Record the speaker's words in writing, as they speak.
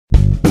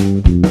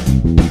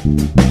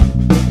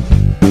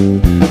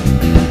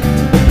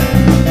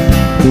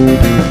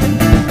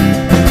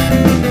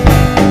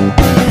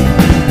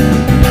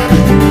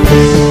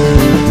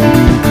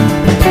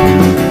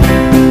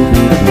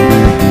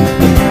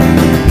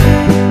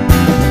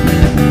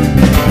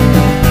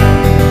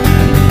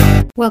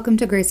Welcome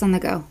to Grace on the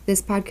Go.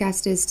 This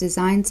podcast is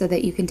designed so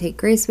that you can take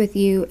grace with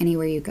you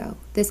anywhere you go.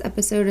 This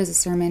episode is a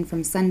sermon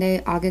from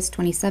Sunday, August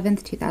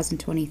 27th,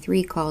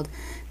 2023, called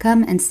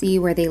Come and See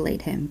Where They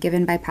Laid Him,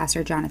 given by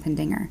Pastor Jonathan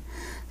Dinger.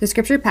 The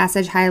scripture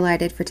passage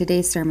highlighted for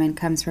today's sermon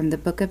comes from the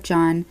book of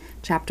John,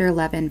 chapter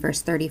 11,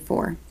 verse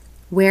 34.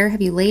 Where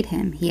have you laid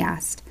him? He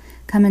asked.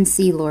 Come and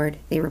see, Lord,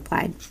 they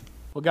replied.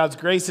 Well, God's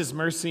grace, His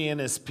mercy,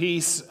 and His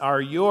peace are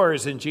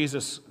yours in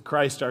Jesus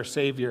Christ, our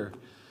Savior.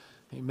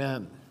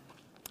 Amen.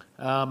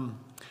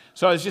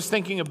 So I was just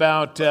thinking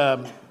about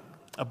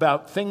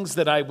things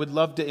that I would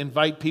love to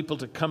invite people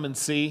to come and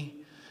see,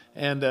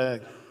 and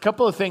a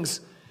couple of things.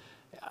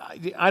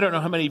 I don't know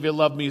how many of you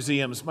love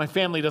museums. My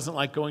family doesn't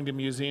like going to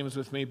museums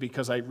with me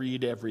because I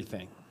read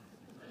everything,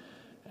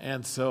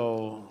 and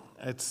so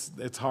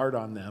it's hard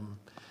on them.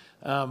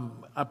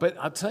 But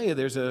I'll tell you,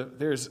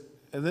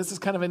 and this is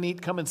kind of a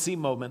neat come and see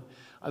moment.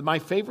 My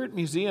favorite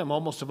museum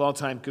almost of all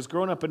time, because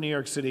growing up in New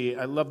York City,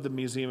 I loved the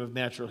Museum of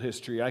Natural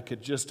History. I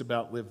could just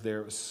about live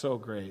there. It was so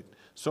great.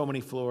 So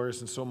many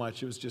floors and so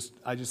much.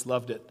 I just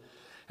loved it.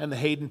 And the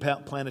Hayden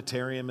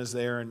Planetarium is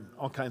there and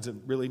all kinds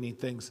of really neat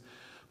things.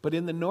 But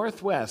in the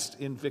Northwest,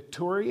 in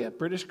Victoria,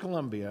 British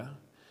Columbia,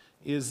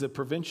 is the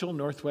Provincial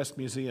Northwest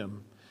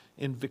Museum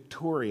in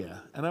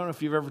Victoria. And I don't know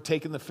if you've ever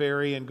taken the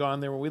ferry and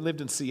gone there. When we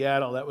lived in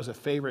Seattle, that was a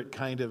favorite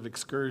kind of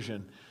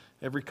excursion.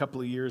 Every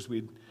couple of years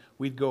we'd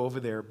go over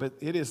there, but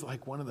it is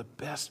like one of the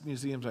best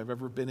museums I've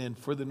ever been in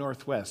for the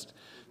Northwest.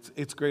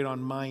 It's great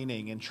on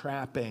mining and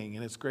trapping,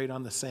 and it's great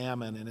on the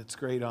salmon, and it's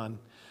great on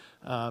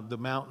the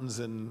mountains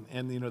and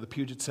the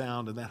Puget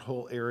Sound and that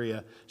whole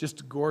area.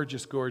 Just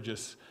gorgeous,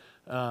 gorgeous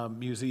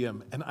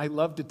museum. And I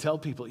love to tell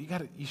people,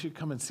 you should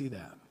come and see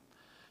that.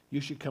 You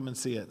should come and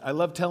see it. I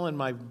love telling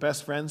my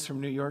best friends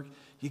from New York,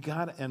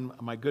 and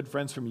my good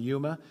friends from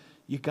Yuma,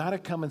 you got to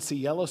come and see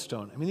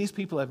Yellowstone. I mean, these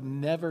people have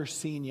never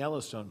seen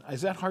Yellowstone.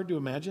 Is that hard to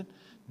imagine?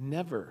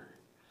 Never.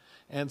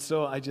 And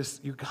so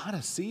you got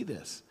to see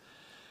this.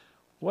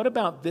 What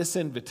about this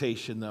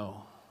invitation,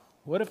 though?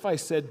 What if I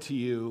said to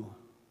you,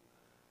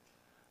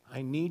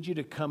 I need you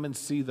to come and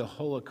see the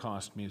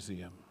Holocaust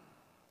Museum?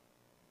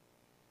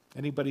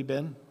 Anybody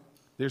been?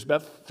 There's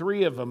about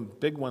 3 of them,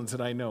 big ones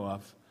that I know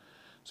of.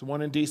 So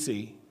one in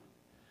D.C.,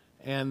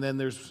 and then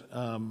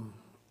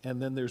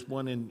there's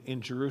one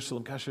in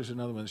Jerusalem. Gosh, there's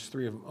another one. There's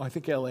 3 of them. Oh, I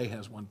think L.A.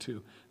 has one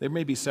too. There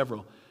may be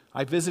several.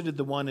 I visited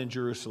the one in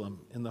Jerusalem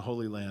in the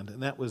Holy Land,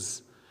 and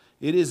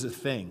it is a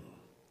thing.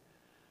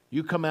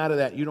 You come out of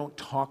that, you don't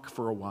talk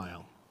for a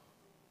while.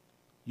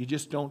 You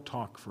just don't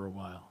talk for a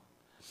while.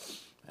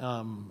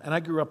 And I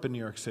grew up in New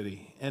York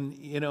City, and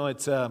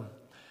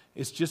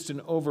it's just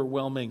an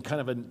overwhelming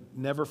kind of a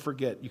never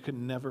forget. You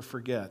can never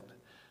forget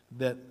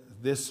that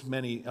this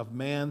many of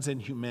man's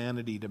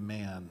inhumanity to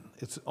man.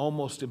 It's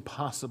almost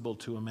impossible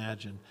to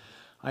imagine.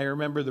 I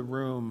remember the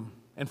room,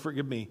 and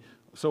forgive me,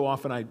 so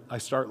often I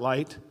start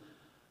light.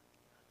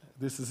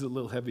 This is a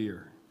little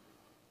heavier.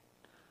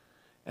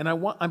 And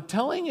I'm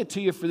telling it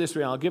to you for this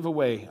reason. I'll give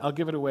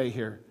it away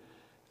here.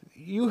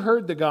 You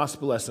heard the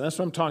gospel lesson. That's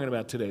what I'm talking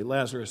about today,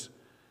 Lazarus.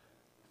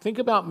 Think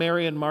about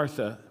Mary and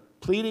Martha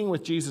pleading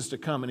with Jesus to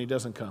come, and he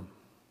doesn't come.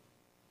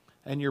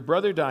 And your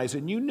brother dies,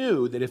 and you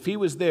knew that if he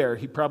was there,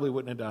 he probably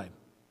wouldn't have died.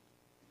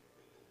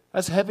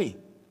 That's heavy.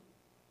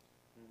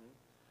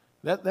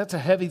 That's a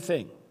heavy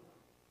thing.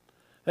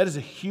 That is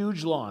a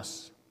huge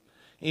loss.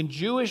 In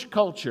Jewish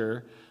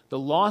culture, the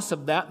loss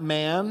of that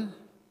man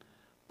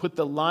put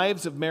the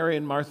lives of Mary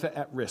and Martha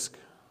at risk.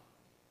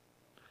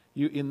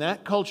 In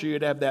that culture,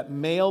 you'd have that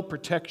male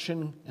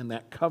protection and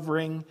that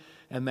covering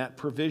and that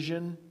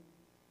provision.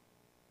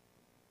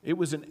 It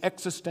was an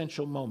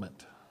existential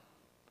moment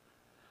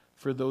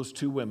for those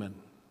 2 women,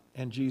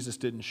 and Jesus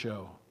didn't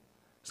show.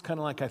 It's kind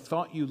of like, I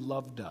thought you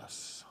loved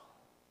us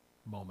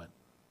moment.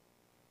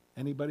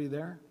 Anybody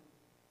there?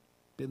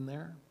 Been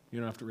there? You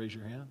don't have to raise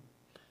your hand.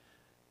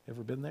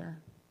 Ever been there?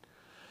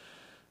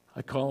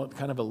 I call it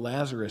kind of a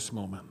Lazarus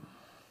moment.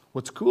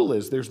 What's cool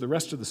is there's the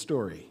rest of the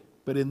story,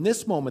 but in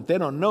this moment, they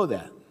don't know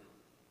that,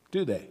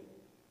 do they?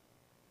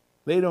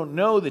 They don't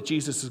know that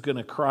Jesus is going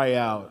to cry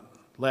out,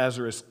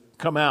 Lazarus,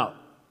 come out.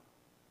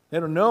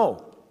 They don't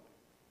know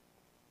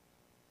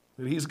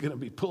that he's going to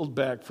be pulled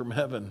back from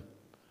heaven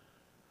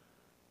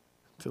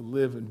to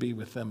live and be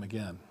with them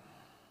again.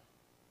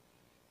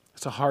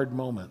 It's a hard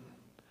moment.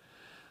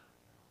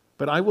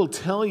 But I will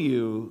tell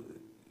you,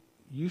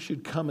 you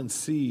should come and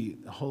see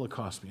the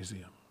Holocaust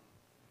Museum.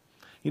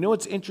 You know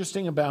what's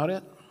interesting about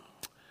it?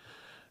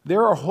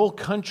 There are whole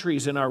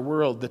countries in our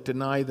world that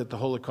deny that the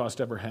Holocaust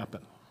ever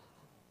happened.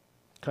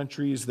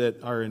 Countries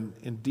that are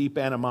in deep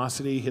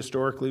animosity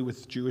historically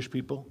with Jewish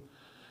people.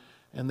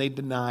 And they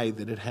deny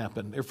that it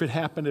happened. If it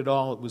happened at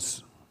all, it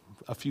was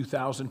a few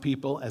thousand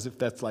people, as if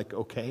that's like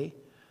okay.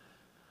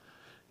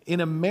 In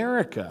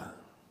America,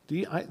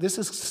 this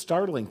is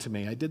startling to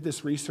me. I did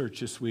this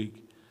research this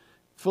week.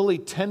 Fully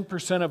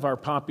 10% of our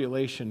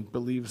population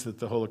believes that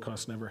the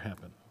Holocaust never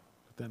happened.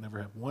 That never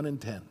happened. 1 in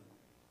 10.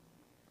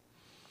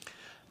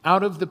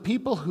 Out of the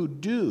people who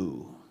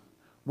do,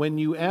 when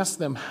you ask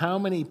them how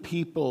many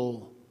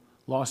people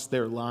lost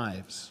their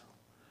lives.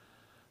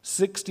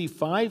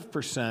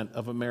 65%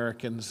 of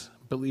Americans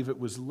believe it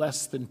was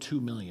less than 2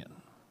 million.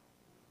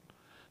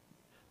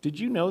 Did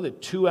you know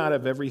that 2 out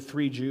of every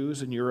 3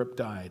 Jews in Europe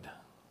died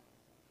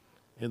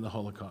in the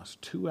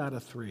Holocaust? 2 out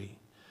of 3.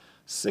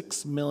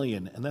 6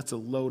 million, and that's a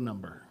low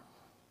number.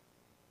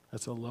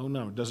 That's a low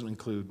number. It doesn't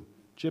include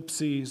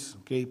gypsies,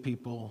 gay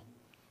people,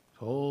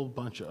 a whole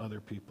bunch of other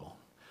people.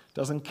 It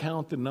doesn't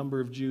count the number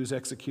of Jews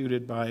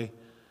executed by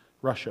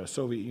Russia,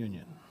 Soviet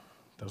Union.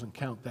 It doesn't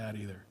count that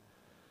either.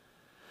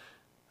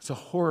 It's a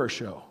horror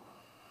show.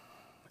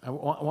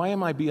 Why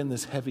am I being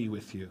this heavy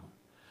with you?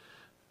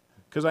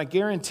 Because I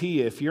guarantee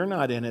you, if you're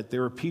not in it,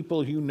 there are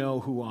people you know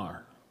who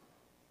are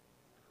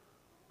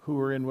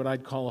in what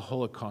I'd call a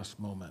Holocaust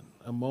moment,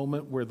 a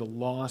moment where the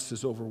loss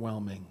is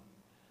overwhelming,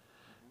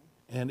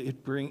 and it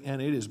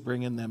is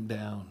bringing them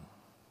down.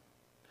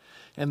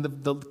 And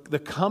the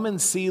come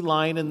and see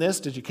line in this,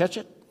 did you catch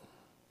it?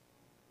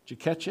 Did you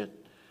catch it?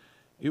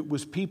 It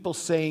was people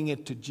saying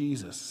it to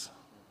Jesus.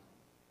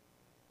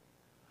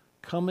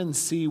 Come and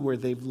see where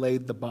they've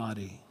laid the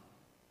body.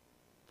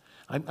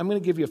 I'm going to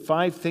give you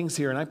 5 things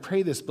here, and I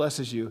pray this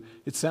blesses you.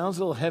 It sounds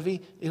a little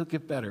heavy. It'll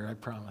get better, I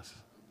promise.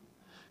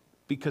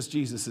 Because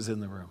Jesus is in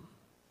the room.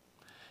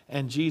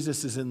 And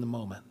Jesus is in the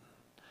moment.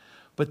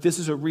 But this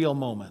is a real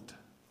moment.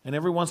 And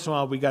every once in a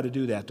while, we got to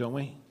do that, don't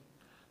we?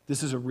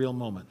 This is a real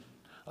moment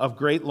of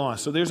great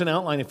loss. So there's an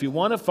outline. If you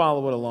want to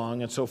follow it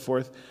along and so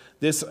forth,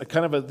 this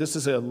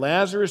is a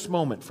Lazarus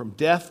moment from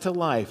death to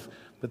life,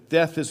 but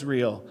death is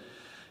real.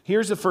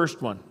 Here's the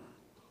first one.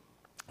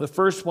 The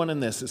first one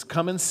in this is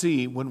come and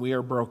see when we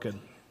are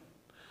broken.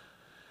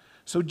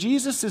 So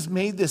Jesus has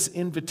made this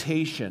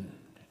invitation,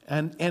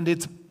 and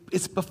it's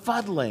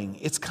befuddling.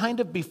 It's kind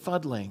of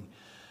befuddling.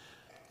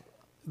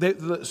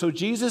 So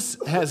Jesus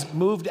has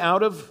moved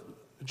out of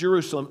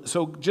Jerusalem.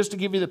 So just to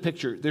give you the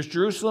picture, there's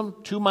Jerusalem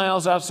 2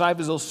 miles outside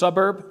this little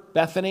suburb,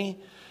 Bethany.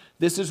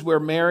 This is where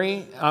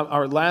Mary,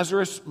 or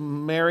Lazarus,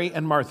 Mary,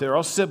 and Martha, they're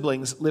all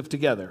siblings, live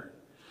together.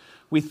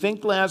 We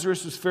think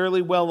Lazarus was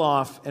fairly well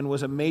off and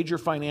was a major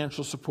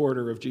financial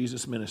supporter of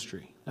Jesus'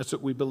 ministry. That's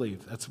what we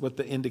believe. That's what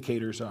the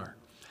indicators are.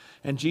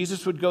 And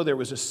Jesus would go there. It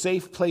was a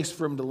safe place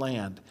for him to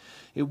land.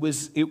 It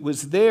was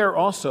there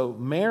also.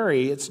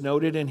 Mary, it's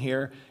noted in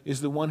here, is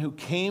the one who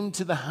came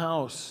to the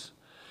house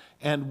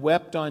and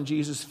wept on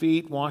Jesus'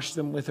 feet, washed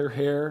them with her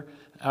hair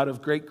out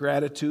of great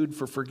gratitude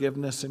for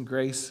forgiveness and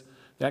grace,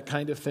 that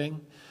kind of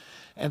thing.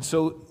 And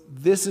so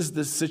this is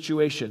the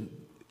situation.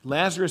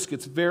 Lazarus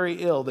gets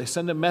very ill. They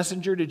send a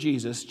messenger to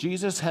Jesus.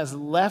 Jesus has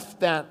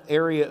left that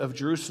area of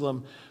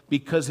Jerusalem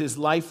because his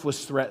life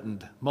was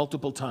threatened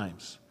multiple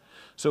times.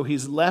 So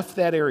he's left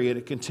that area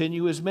to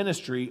continue his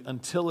ministry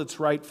until it's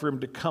right for him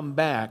to come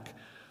back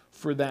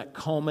for that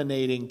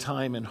culminating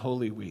time in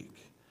Holy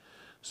Week.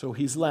 So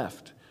he's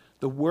left.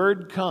 The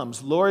word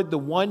comes, Lord, the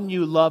one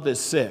you love is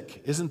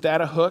sick. Isn't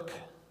that a hook?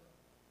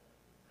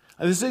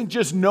 And this isn't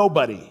just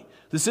nobody.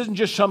 This isn't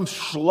just some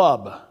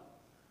schlub.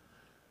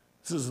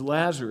 This is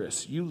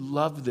Lazarus. You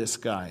love this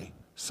guy.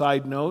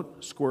 Side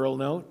note, squirrel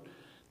note.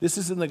 This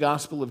is in the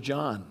Gospel of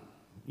John.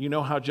 You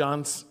know how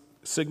John's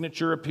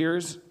signature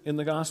appears in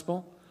the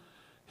Gospel?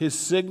 His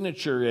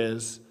signature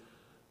is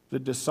the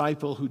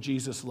disciple who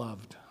Jesus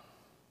loved.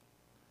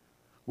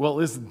 Well,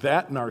 isn't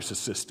that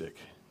narcissistic?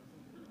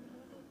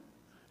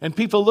 And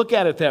people look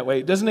at it that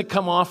way. Doesn't it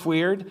come off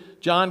weird?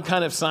 John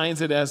kind of signs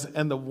it as,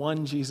 and the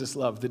one Jesus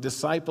loved, the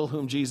disciple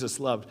whom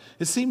Jesus loved.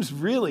 It seems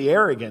really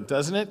arrogant,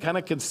 doesn't it? Kind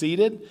of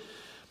conceited.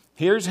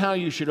 Here's how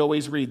you should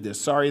always read this.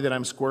 Sorry that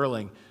I'm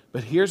squirreling,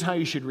 but here's how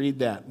you should read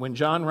that. When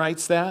John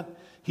writes that,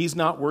 he's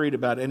not worried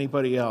about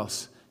anybody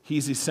else.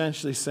 He's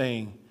essentially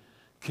saying,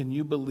 can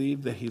you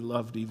believe that he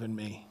loved even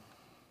me?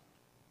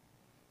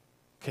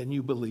 Can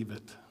you believe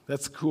it?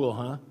 That's cool,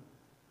 huh?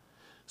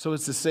 So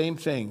it's the same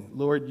thing.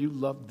 Lord, you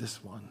loved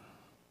this one.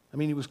 I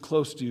mean, he was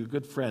close to you,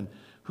 good friend.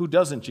 Who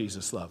doesn't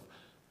Jesus love?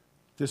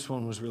 This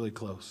one was really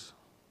close.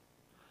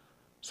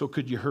 So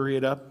could you hurry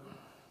it up?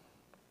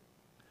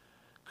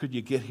 Could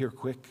you get here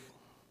quick?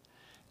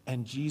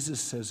 And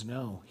Jesus says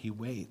no, he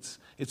waits.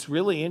 It's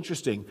really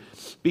interesting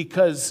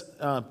because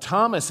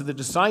Thomas and the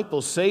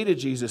disciples say to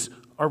Jesus,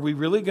 are we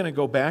really going to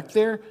go back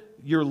there?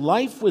 Your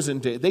life was in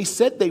danger. They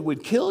said they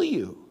would kill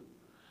you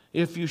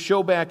if you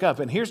show back up.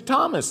 And here's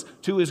Thomas.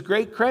 To his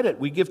great credit,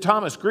 we give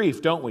Thomas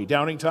grief, don't we?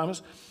 Doubting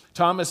Thomas.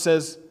 Thomas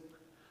says,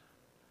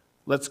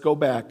 let's go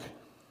back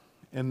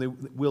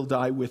and we'll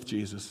die with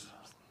Jesus.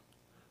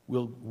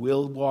 We'll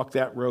walk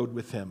that road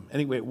with him.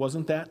 Anyway, it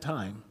wasn't that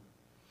time.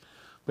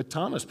 But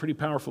Thomas, pretty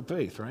powerful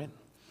faith, right?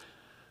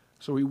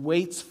 So he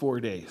waits 4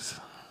 days.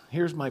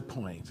 Here's my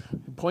point.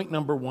 Point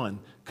number 1,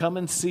 come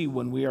and see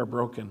when we are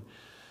broken.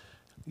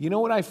 You know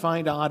what I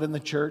find odd in the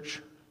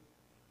church?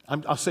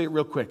 I'll say it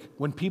real quick.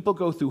 When people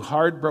go through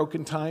hard,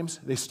 broken times,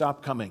 they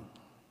stop coming.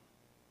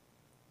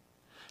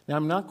 Now,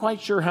 I'm not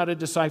quite sure how to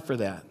decipher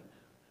that.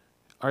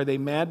 Are they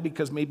mad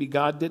because maybe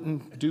God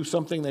didn't do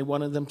something they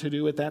wanted them to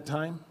do at that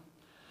time?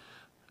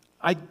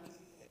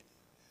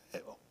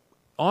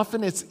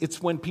 Often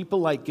it's when people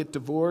like get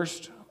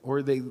divorced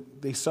or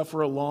they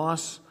suffer a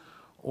loss,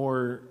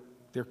 or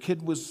their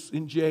kid was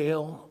in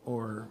jail,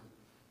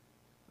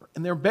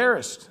 and they're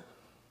embarrassed.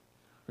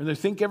 Or they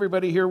think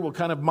everybody here will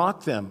kind of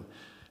mock them,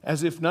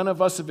 as if none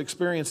of us have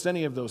experienced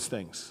any of those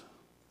things.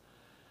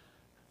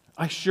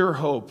 I sure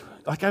hope,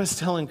 like I was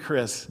telling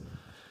Chris,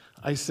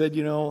 I said,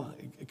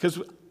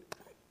 because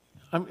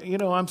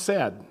I'm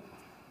sad.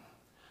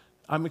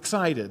 I'm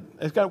excited.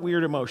 I've got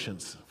weird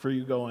emotions for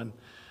you going,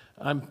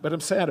 but I'm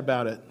sad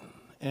about it.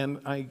 And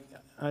I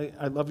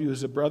love you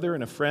as a brother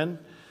and a friend.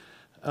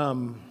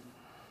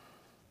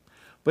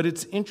 But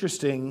it's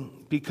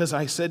interesting because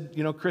I said,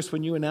 Chris,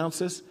 when you announce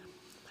this,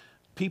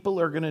 people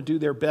are going to do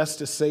their best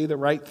to say the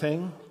right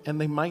thing, and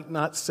they might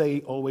not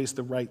say always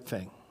the right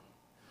thing.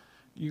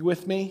 You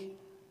with me?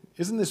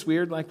 Isn't this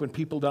weird, like when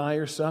people die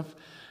or stuff?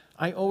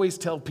 I always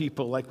tell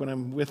people, like when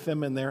I'm with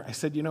them and I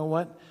said, you know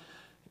what?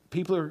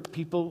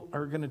 People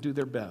are going to do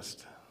their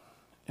best,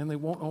 and they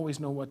won't always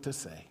know what to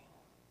say.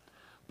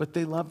 But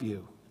they love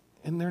you,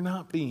 and they're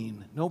not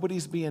mean.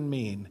 Nobody's being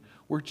mean.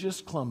 We're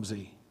just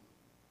clumsy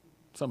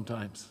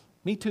sometimes.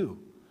 Me too.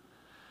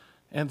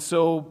 And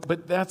so,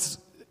 but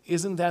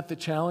isn't that the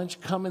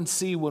challenge? Come and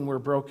see when we're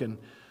broken.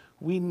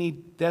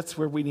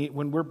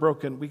 When we're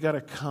broken, we got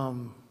to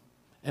come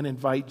and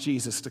invite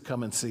Jesus to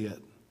come and see it.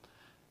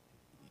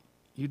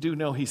 You do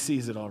know he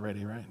sees it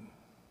already, right?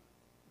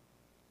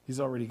 He's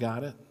already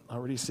got it,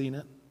 already seen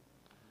it.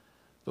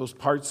 Those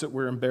parts that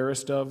we're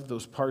embarrassed of,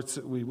 those parts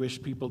that we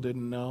wish people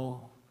didn't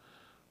know,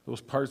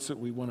 those parts that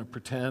we want to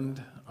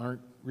pretend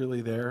aren't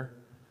really there.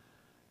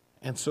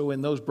 And so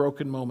in those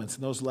broken moments,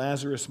 in those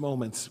Lazarus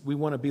moments, we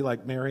want to be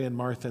like Mary and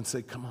Martha and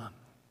say, come on,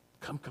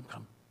 come.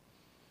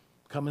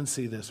 Come and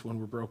see this when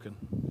we're broken.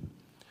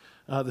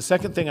 The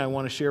second thing I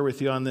want to share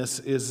with you on this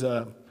is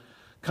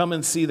come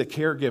and see the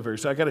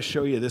caregivers. I got to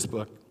show you this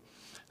book.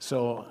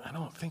 So I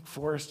don't think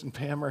Forrest and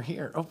Pam are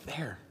here. Oh,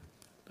 there.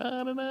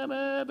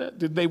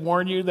 Did they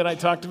warn you that I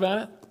talked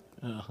about it?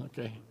 Oh,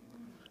 okay.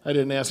 I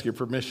didn't ask your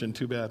permission.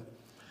 Too bad.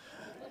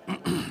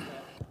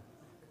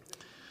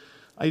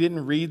 I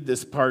didn't read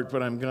this part,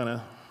 but I'm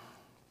gonna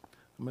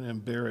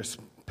embarrass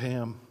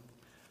Pam.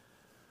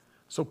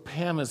 So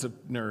Pam is a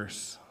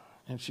nurse,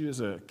 and she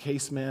was a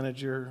case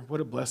manager. What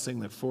a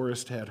blessing that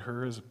Forrest had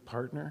her as a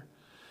partner.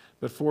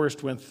 But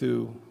Forrest went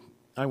through,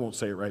 I won't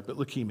say it right, but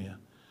leukemia,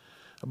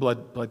 a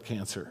blood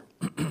cancer.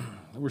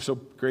 We're so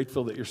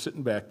grateful that you're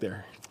sitting back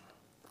there,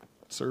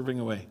 serving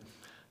away.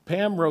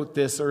 Pam wrote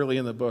this early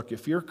in the book.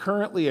 If you're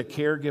currently a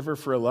caregiver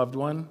for a loved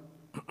one,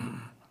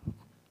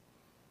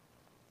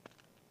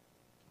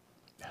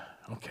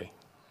 okay.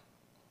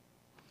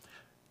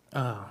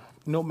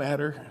 No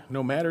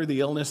matter the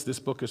illness, this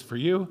book is for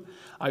you.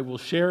 I will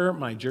share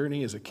my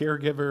journey as a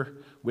caregiver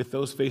with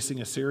those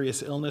facing a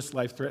serious illness,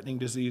 life-threatening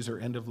disease, or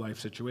end-of-life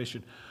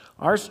situation.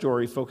 Our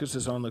story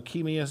focuses on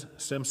leukemia,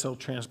 stem cell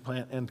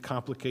transplant, and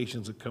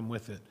complications that come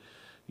with it.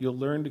 You'll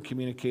learn to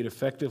communicate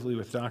effectively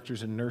with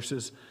doctors and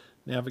nurses,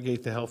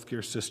 navigate the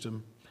healthcare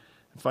system,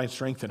 and find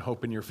strength and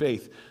hope in your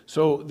faith.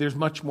 So there's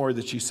much more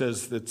that she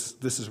says this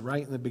is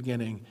right in the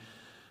beginning.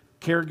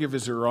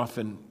 Caregivers are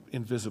often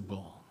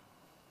invisible.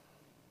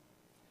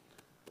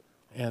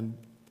 And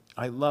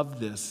I love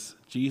this.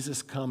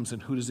 Jesus comes,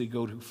 and who does he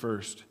go to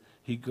first?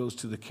 He goes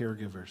to the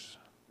caregivers.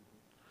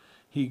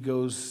 He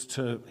goes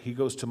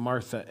to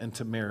Martha and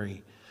to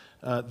Mary.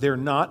 They're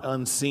not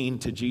unseen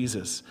to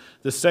Jesus.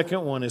 The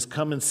second one is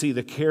come and see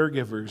the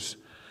caregivers,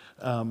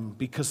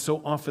 because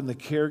so often the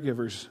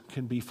caregivers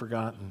can be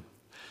forgotten.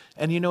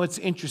 And it's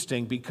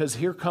interesting because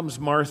here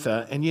comes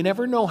Martha, and you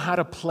never know how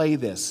to play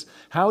this.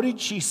 How did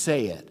she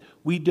say it?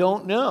 We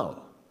don't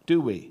know, do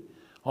we?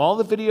 All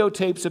the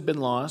videotapes have been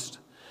lost,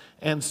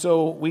 and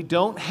so we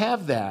don't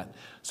have that.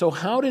 So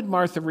how did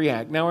Martha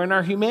react? Now, in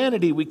our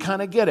humanity, we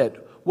kind of get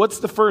it. What's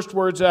the first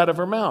words out of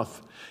her mouth?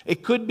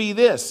 It could be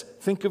this.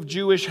 Think of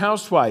Jewish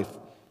housewife.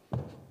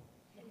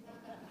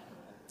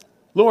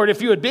 Lord,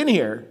 if you had been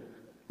here,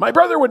 my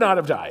brother would not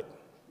have died.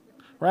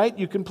 Right?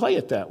 You can play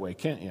it that way,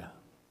 can't you?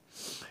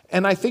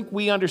 And I think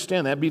we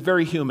understand that. It'd be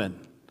very human.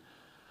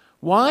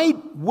 Why?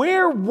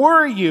 Where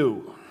were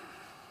you?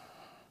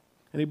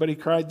 Anybody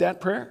cried that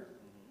prayer?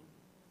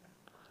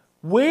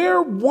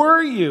 Where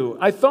were you?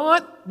 I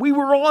thought we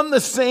were on the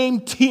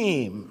same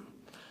team.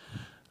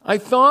 I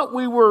thought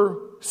we were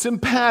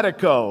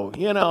simpatico,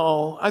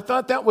 I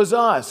thought that was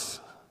us.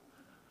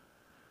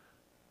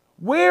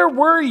 Where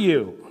were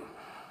you?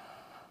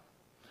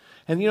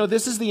 And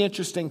this is the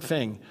interesting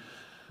thing.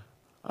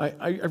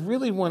 I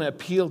really want to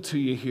appeal to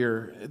you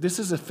here. This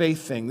is a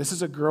faith thing. This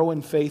is a grow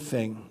in faith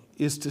thing,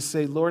 is to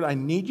say, Lord, I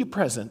need you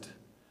present.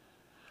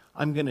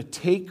 I'm going to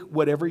take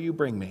whatever you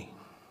bring me,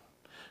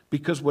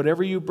 because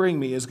whatever you bring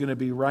me is going to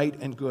be right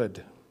and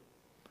good.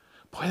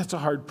 Boy, that's a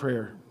hard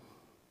prayer.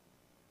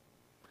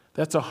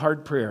 That's a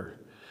hard prayer.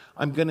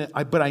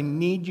 But I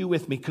need you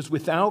with me, because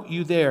without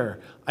you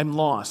there, I'm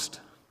lost.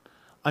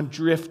 I'm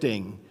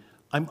drifting.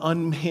 I'm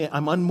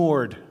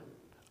unmoored.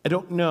 I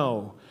don't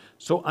know.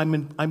 So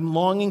I'm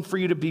longing for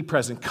you to be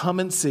present. Come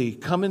and see.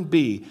 Come and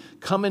be.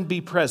 Come and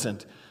be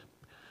present.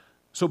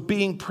 So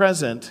being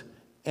present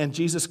And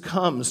Jesus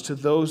comes to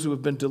those who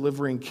have been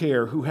delivering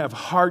care, who have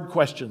hard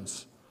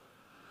questions.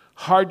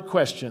 Hard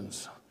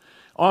questions.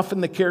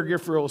 Often the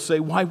caregiver will say,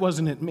 why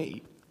wasn't it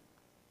me?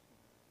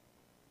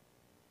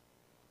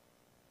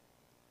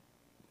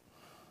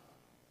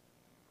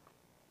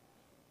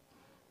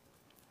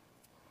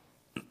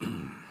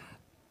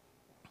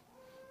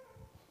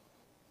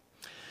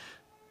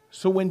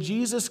 So when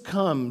Jesus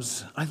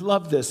comes, I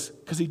love this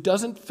because he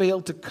doesn't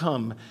fail to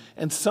come.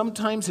 And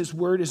sometimes his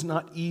word is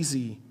not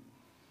easy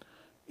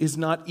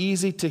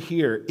to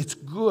hear. It's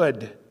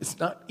good. It's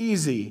not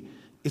easy.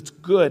 It's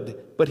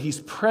good. But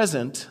he's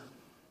present.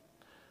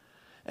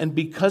 And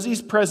because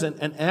he's present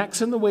and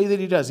acts in the way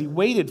that he does, he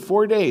waited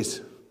 4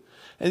 days.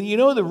 And you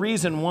know the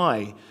reason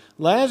why.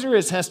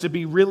 Lazarus has to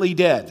be really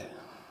dead.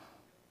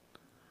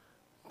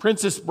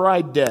 Princess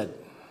Bride dead.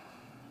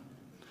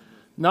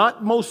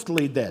 Not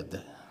mostly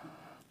dead.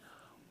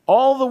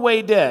 All the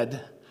way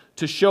dead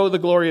to show the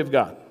glory of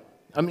God.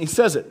 I mean, he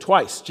says it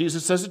twice.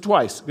 Jesus says it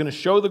twice. Going to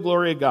show the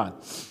glory of God.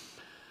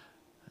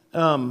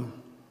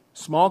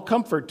 Small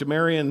comfort to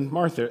Mary and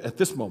Martha at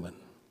this moment.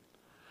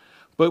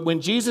 But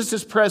when Jesus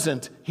is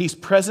present, he's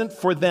present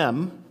for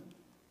them,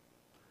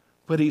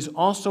 but he's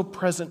also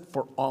present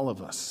for all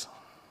of us.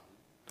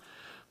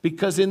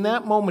 Because in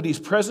that moment, he's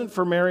present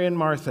for Mary and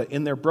Martha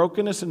in their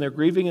brokenness and their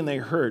grieving and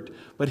their hurt.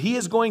 But he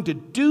is going to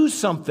do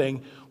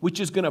something which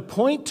is going to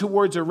point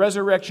towards a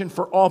resurrection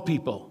for all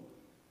people.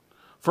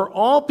 For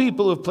all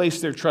people who have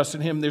placed their trust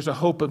in him, there's a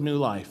hope of new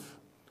life.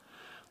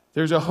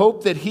 There's a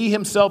hope that he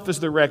himself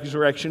is the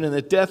resurrection and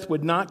that death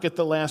would not get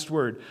the last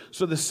word.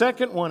 So the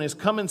second one is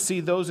come and see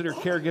those that are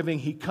caregiving.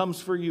 He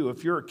comes for you.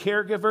 If you're a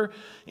caregiver,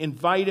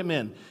 invite him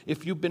in.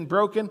 If you've been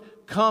broken,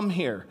 come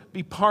here.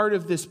 Be part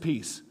of this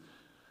peace.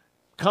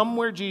 Come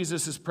where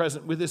Jesus is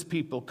present with his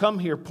people. Come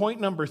here.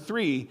 Point number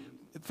 3,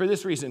 for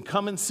this reason,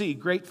 come and see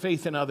great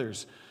faith in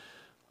others.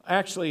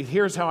 Actually,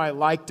 here's how I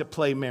like to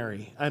play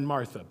Mary and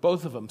Martha.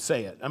 Both of them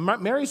say it. And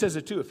Mary says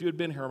it too. If you had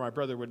been here, my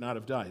brother would not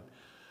have died.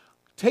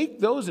 Take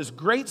those as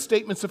great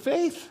statements of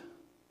faith.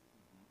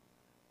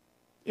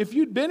 If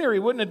you'd been here, he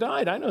wouldn't have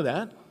died. I know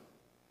that.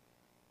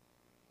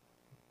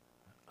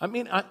 I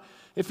mean,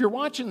 if you're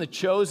watching The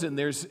Chosen,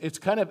 it's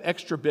kind of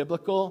extra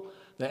biblical.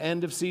 The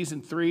end of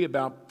season 3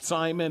 about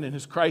Simon and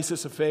his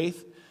crisis of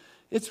faith.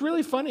 It's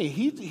really funny.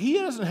 He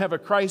doesn't have a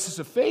crisis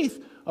of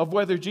faith of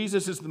whether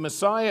Jesus is the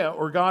Messiah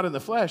or God in the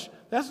flesh.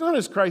 That's not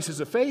his crisis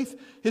of faith.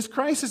 His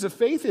crisis of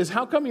faith is,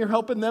 how come you're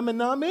helping them and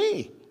not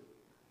me?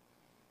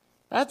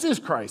 That's his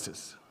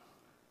crisis.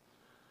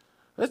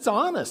 That's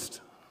honest.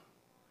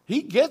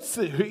 He gets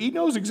it. He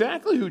knows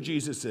exactly who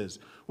Jesus is.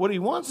 What he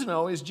wants to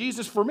know is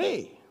Jesus for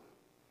me.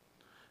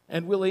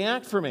 And will he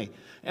act for me?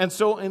 And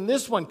so in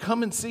this one,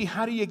 come and see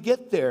how do you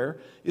get there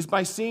is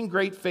by seeing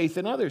great faith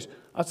in others.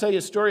 I'll tell you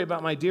a story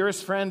about my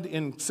dearest friend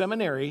in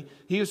seminary.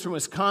 He was from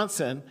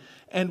Wisconsin.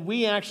 And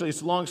we actually,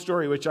 it's a long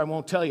story, which I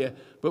won't tell you,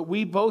 but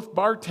we both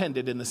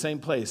bartended in the same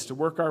place to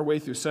work our way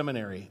through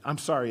seminary. I'm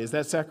sorry, is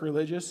that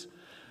sacrilegious?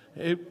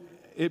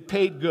 It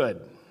paid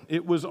good.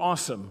 It was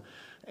awesome.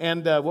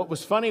 And what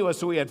was funny was,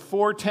 so we had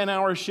 4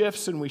 10-hour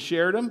shifts and we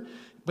shared them,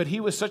 but he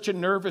was such a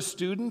nervous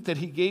student that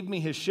he gave me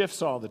his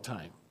shifts all the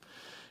time.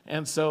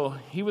 And so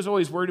he was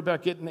always worried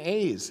about getting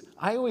A's.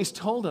 I always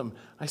told him,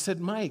 I said,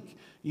 Mike,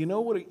 you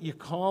know what you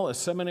call a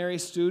seminary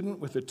student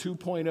with a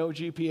 2.0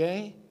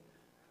 GPA?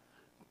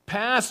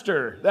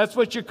 Pastor. That's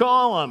what you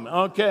call them.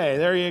 Okay,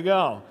 there you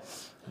go.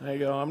 There you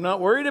go. I'm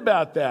not worried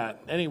about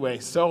that. Anyway,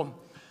 so,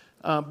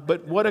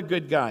 but what a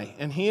good guy.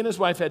 And he and his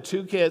wife had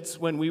 2 kids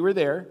when we were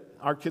there.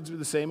 Our kids were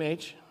the same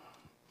age.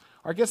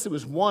 I guess it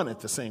was 1 at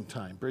the same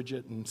time.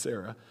 Bridget and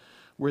Sarah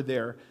were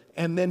there.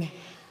 And then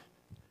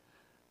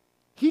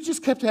he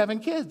just kept having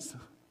kids.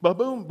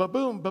 Ba-boom,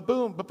 ba-boom,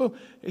 ba-boom, ba-boom.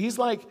 He's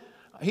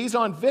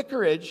on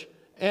vicarage,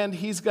 and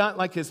he's got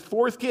like his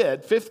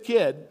 5th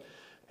kid.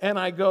 And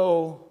I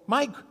go,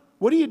 Mike,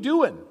 what are you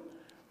doing?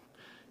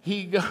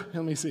 Let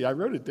me see, I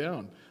wrote it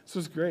down. This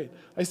was great.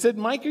 I said,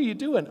 Mike, are you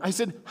doing? I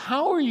said,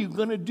 how are you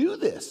going to do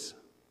this?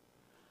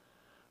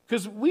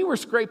 Because we were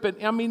scraping,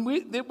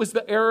 it was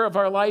the era of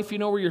our life,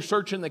 where you're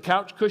searching the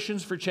couch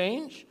cushions for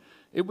change.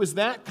 It was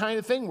that kind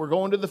of thing. We're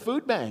going to the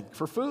food bank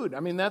for food.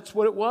 That's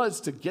what it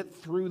was to get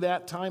through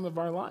that time of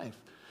our life.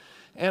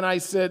 And I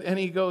said, and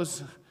he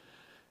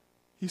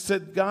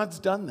said, God's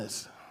done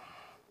this.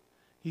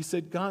 He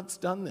said, God's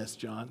done this,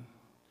 John.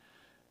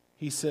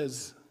 He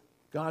says,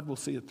 God will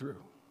see it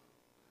through.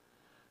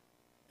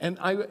 And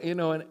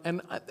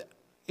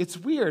it's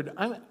weird.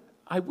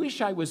 I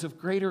wish I was of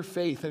greater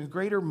faith and a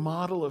greater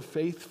model of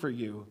faith for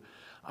you.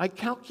 I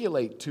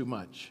calculate too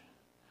much.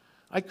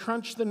 I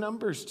crunch the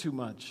numbers too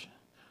much.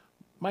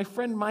 My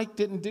friend Mike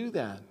didn't do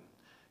that.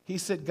 He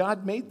said,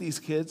 God made these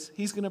kids.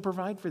 He's going to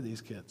provide for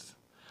these kids.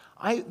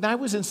 I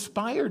was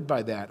inspired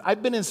by that.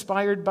 I've been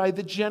inspired by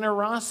the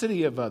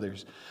generosity of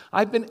others.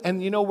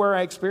 And you know where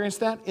I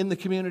experienced that? In the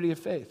community of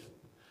faith.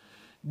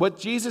 What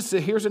Jesus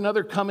said, here's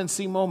another come and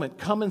see moment.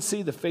 Come and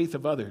see the faith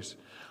of others.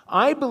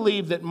 I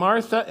believe that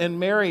Martha and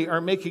Mary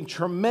are making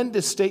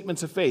tremendous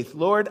statements of faith.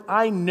 Lord,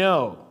 I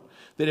know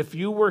that if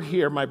you were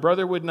here, my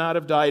brother would not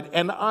have died,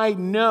 and I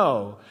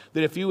know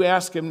that if you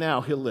ask him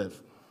now, he'll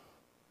live.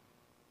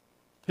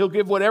 He'll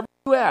give whatever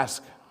you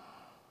ask.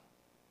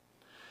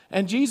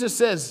 And Jesus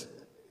says,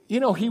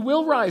 he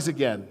will rise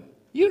again.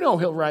 You know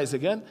he'll rise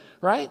again,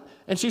 right?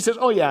 And she says,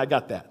 oh yeah, I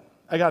got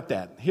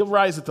that. He'll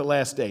rise at the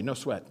last day, no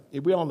sweat.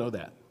 We all know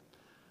that.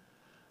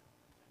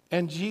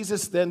 And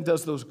Jesus then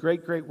does those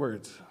great, great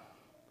words.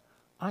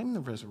 I'm the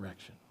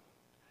resurrection.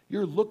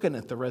 You're looking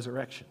at the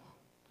resurrection.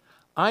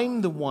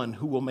 I'm the one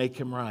who will make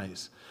him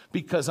rise.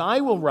 Because I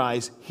will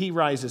rise, he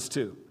rises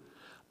too.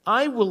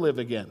 I will live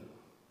again.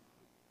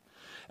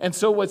 And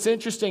so what's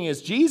interesting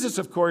is Jesus,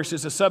 of course,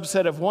 is a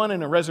subset of one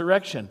in a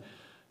resurrection.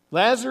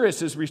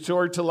 Lazarus is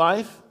restored to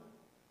life.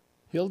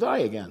 He'll die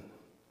again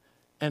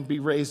and be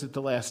raised at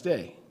the last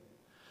day.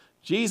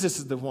 Jesus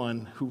is the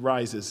one who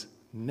rises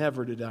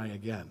never to die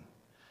again.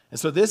 And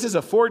so this is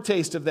a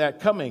foretaste of that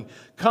coming.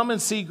 Come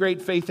and see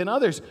great faith in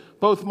others,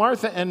 both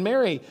Martha and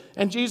Mary.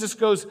 And Jesus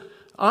goes,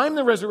 I'm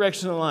the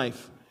resurrection and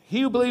life.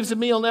 He who believes in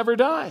me will never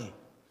die.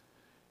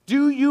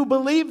 Do you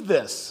believe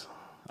this?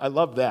 I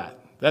love that.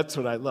 That's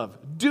what I love.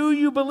 Do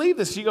you believe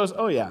this? She goes,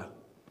 oh yeah.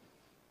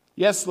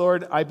 Yes,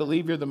 Lord, I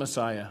believe you're the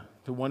Messiah,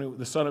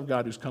 the Son of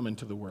God who's come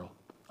into the world.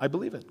 I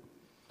believe it.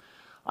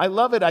 I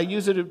love it. I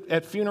use it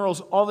at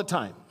funerals all the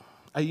time.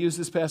 I use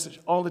this passage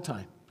all the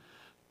time.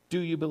 Do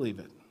you believe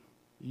it?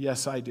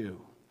 Yes, I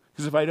do.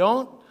 Because if I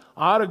don't,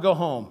 I ought to go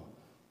home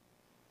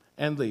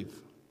and leave.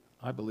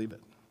 I believe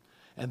it.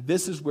 And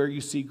this is where you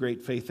see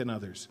great faith in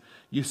others.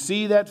 You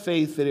see that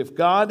faith that if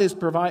God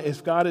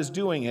is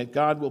doing it,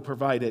 God will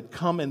provide it.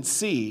 Come and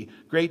see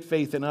great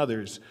faith in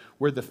others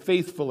where the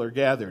faithful are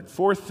gathered.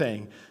 Fourth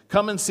thing,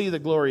 come and see the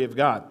glory of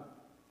God.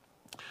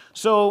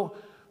 So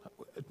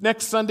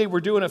next Sunday,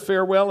 we're doing a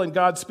farewell and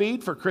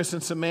Godspeed for Chris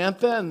and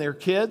Samantha and their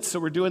kids. So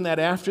we're doing that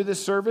after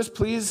this service.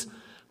 Please,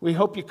 we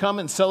hope you come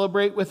and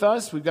celebrate with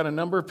us. We've got a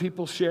number of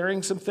people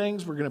sharing some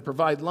things. We're going to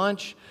provide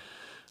lunch.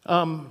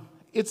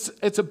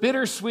 It's a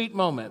bittersweet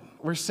moment.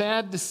 We're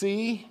sad to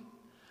see.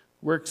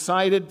 We're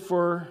excited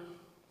for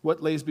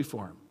what lays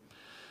before him.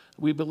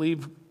 We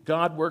believe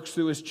God works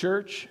through his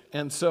church.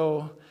 And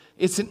so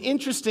it's an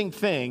interesting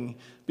thing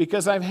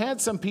because I've had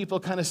some people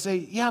kind of say,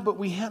 yeah, but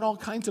we had all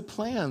kinds of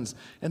plans.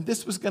 And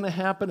this was going to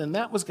happen and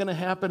that was going to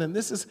happen.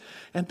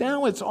 And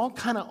now it's all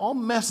kind of all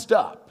messed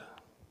up,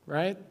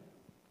 right?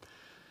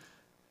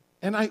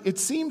 And it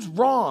seems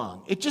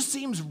wrong. It just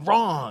seems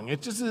wrong.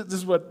 This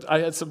is what I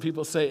had some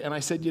people say. And I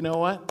said, you know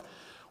what?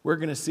 We're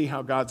going to see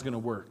how God's going to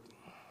work.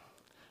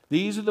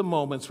 These are the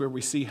moments where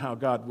we see how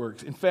God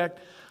works. In fact,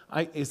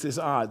 it's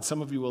odd.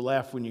 Some of you will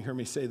laugh when you hear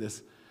me say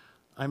this.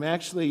 I'm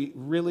actually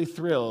really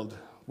thrilled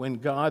when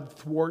God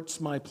thwarts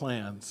my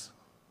plans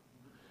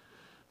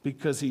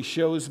because he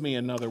shows me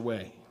another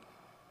way.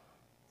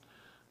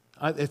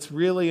 It's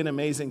really an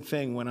amazing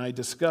thing when I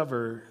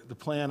discover the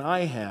plan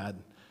I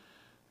had,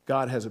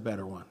 God has a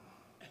better one.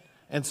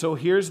 And so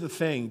here's the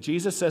thing.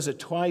 Jesus says it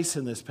twice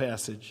in this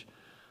passage.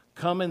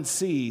 Come and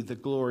see the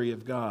glory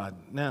of God.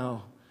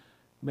 Now,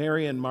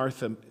 Mary and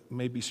Martha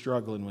may be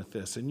struggling with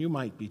this, and you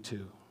might be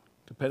too,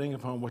 depending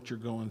upon what you're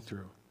going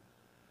through.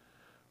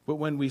 But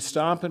when we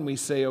stop and we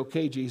say,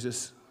 okay,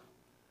 Jesus,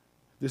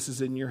 this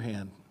is in your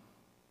hand.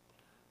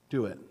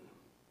 Do it.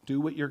 Do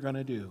what you're going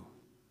to do,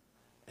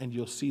 and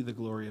you'll see the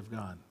glory of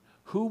God.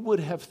 Who would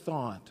have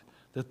thought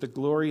that the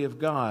glory of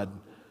God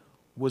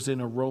was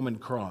in a Roman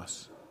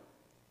cross?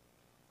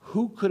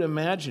 Who could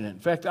imagine it? In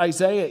fact,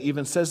 Isaiah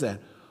even says that.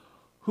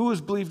 Who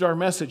has believed our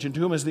message, and to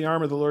whom has the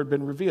arm of the Lord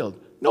been revealed?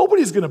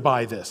 Nobody's going to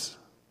buy this.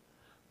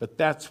 But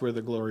that's where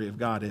the glory of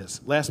God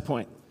is. Last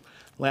point.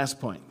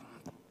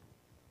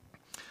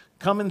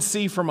 Come and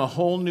see from a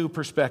whole new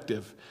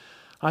perspective.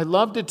 I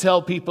love to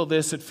tell people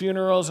this at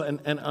funerals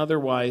and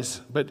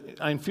otherwise, but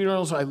in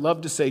funerals I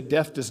love to say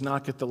death does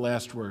not get the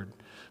last word.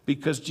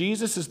 Because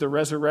Jesus is the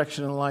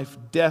resurrection and life,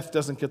 death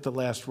doesn't get the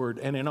last word.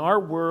 And in our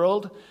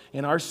world,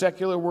 in our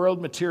secular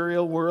world,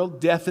 material world,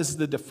 death is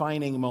the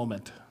defining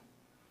moment.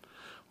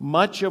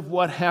 Much of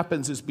what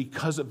happens is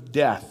because of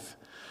death.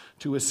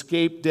 To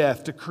escape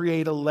death, to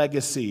create a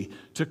legacy,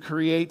 to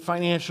create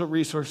financial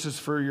resources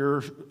for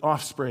your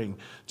offspring,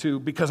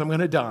 because I'm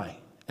going to die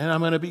and I'm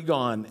going to be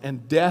gone.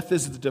 And death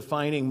is the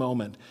defining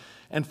moment.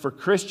 And for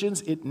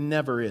Christians, it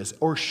never is,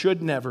 or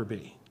should never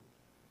be.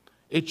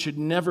 It should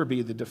never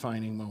be the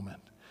defining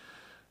moment.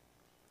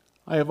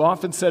 I have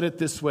often said it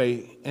this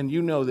way, and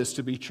you know this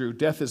to be true.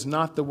 Death is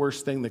not the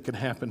worst thing that can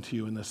happen to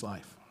you in this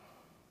life.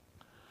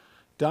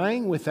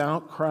 Dying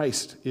without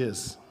Christ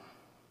is.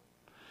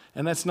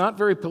 And that's not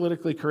very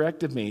politically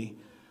correct of me,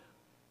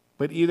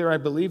 but either I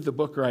believe the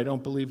book or I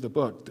don't believe the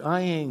book.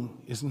 Dying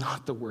is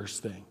not the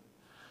worst thing.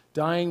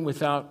 Dying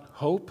without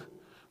hope,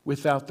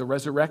 without the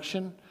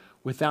resurrection,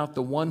 without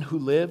the one who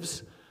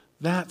lives,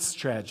 that's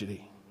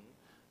tragedy.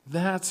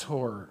 That's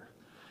horror.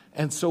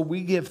 And so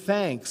we give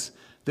thanks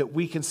that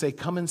we can say,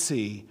 come and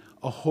see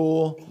a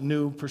whole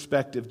new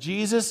perspective.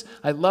 Jesus,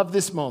 I love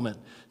this moment.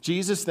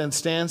 Jesus then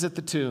stands at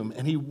the tomb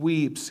and he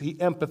weeps. He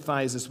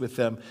empathizes with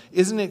them.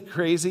 Isn't it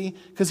crazy?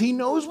 Because he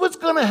knows what's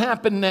going to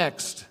happen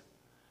next.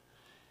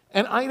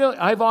 And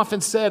I've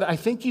often said, I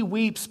think he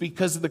weeps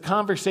because the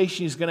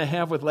conversation he's going to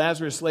have with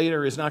Lazarus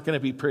later is not going to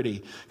be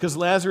pretty. Because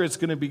Lazarus is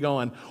going to be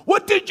going,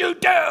 "What did you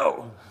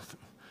do?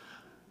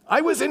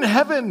 I was in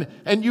heaven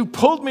and you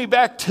pulled me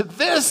back to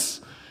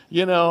this."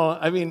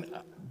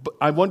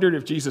 I wondered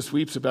if Jesus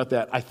weeps about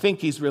that. I think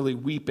he's really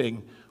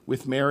weeping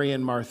with Mary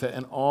and Martha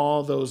and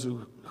all those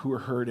who are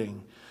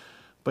hurting.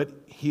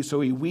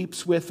 So he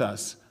weeps with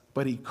us,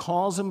 but he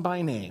calls them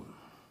by name.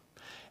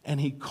 And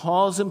he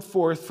calls him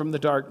forth from the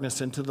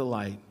darkness into the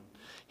light.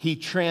 He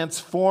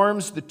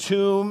transforms the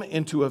tomb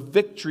into a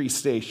victory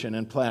station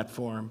and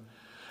platform,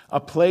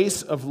 a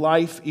place of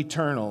life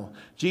eternal.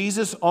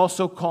 Jesus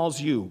also calls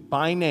you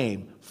by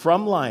name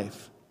from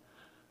life,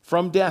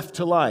 from death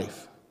to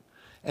life.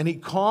 And he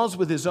calls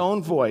with his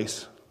own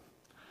voice,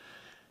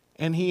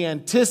 and he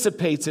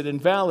anticipates it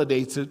and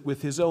validates it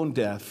with his own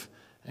death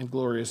and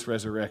glorious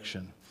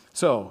resurrection.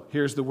 So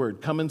here's the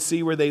word. Come and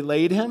see where they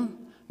laid him.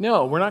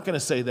 No, we're not going to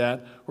say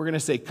that. We're going to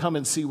say, come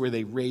and see where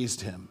they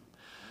raised him.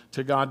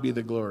 To God be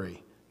the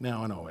glory,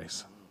 now and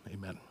always.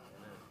 Amen.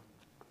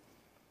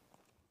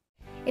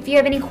 If you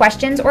have any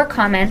questions or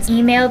comments,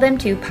 email them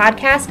to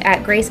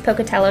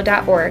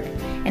podcast@gracepocatello.org.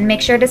 And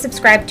make sure to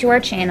subscribe to our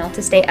channel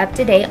to stay up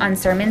to date on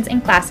sermons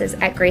and classes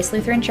at Grace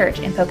Lutheran Church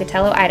in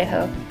Pocatello,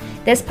 Idaho.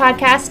 This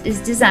podcast is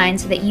designed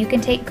so that you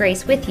can take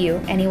grace with you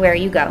anywhere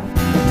you go.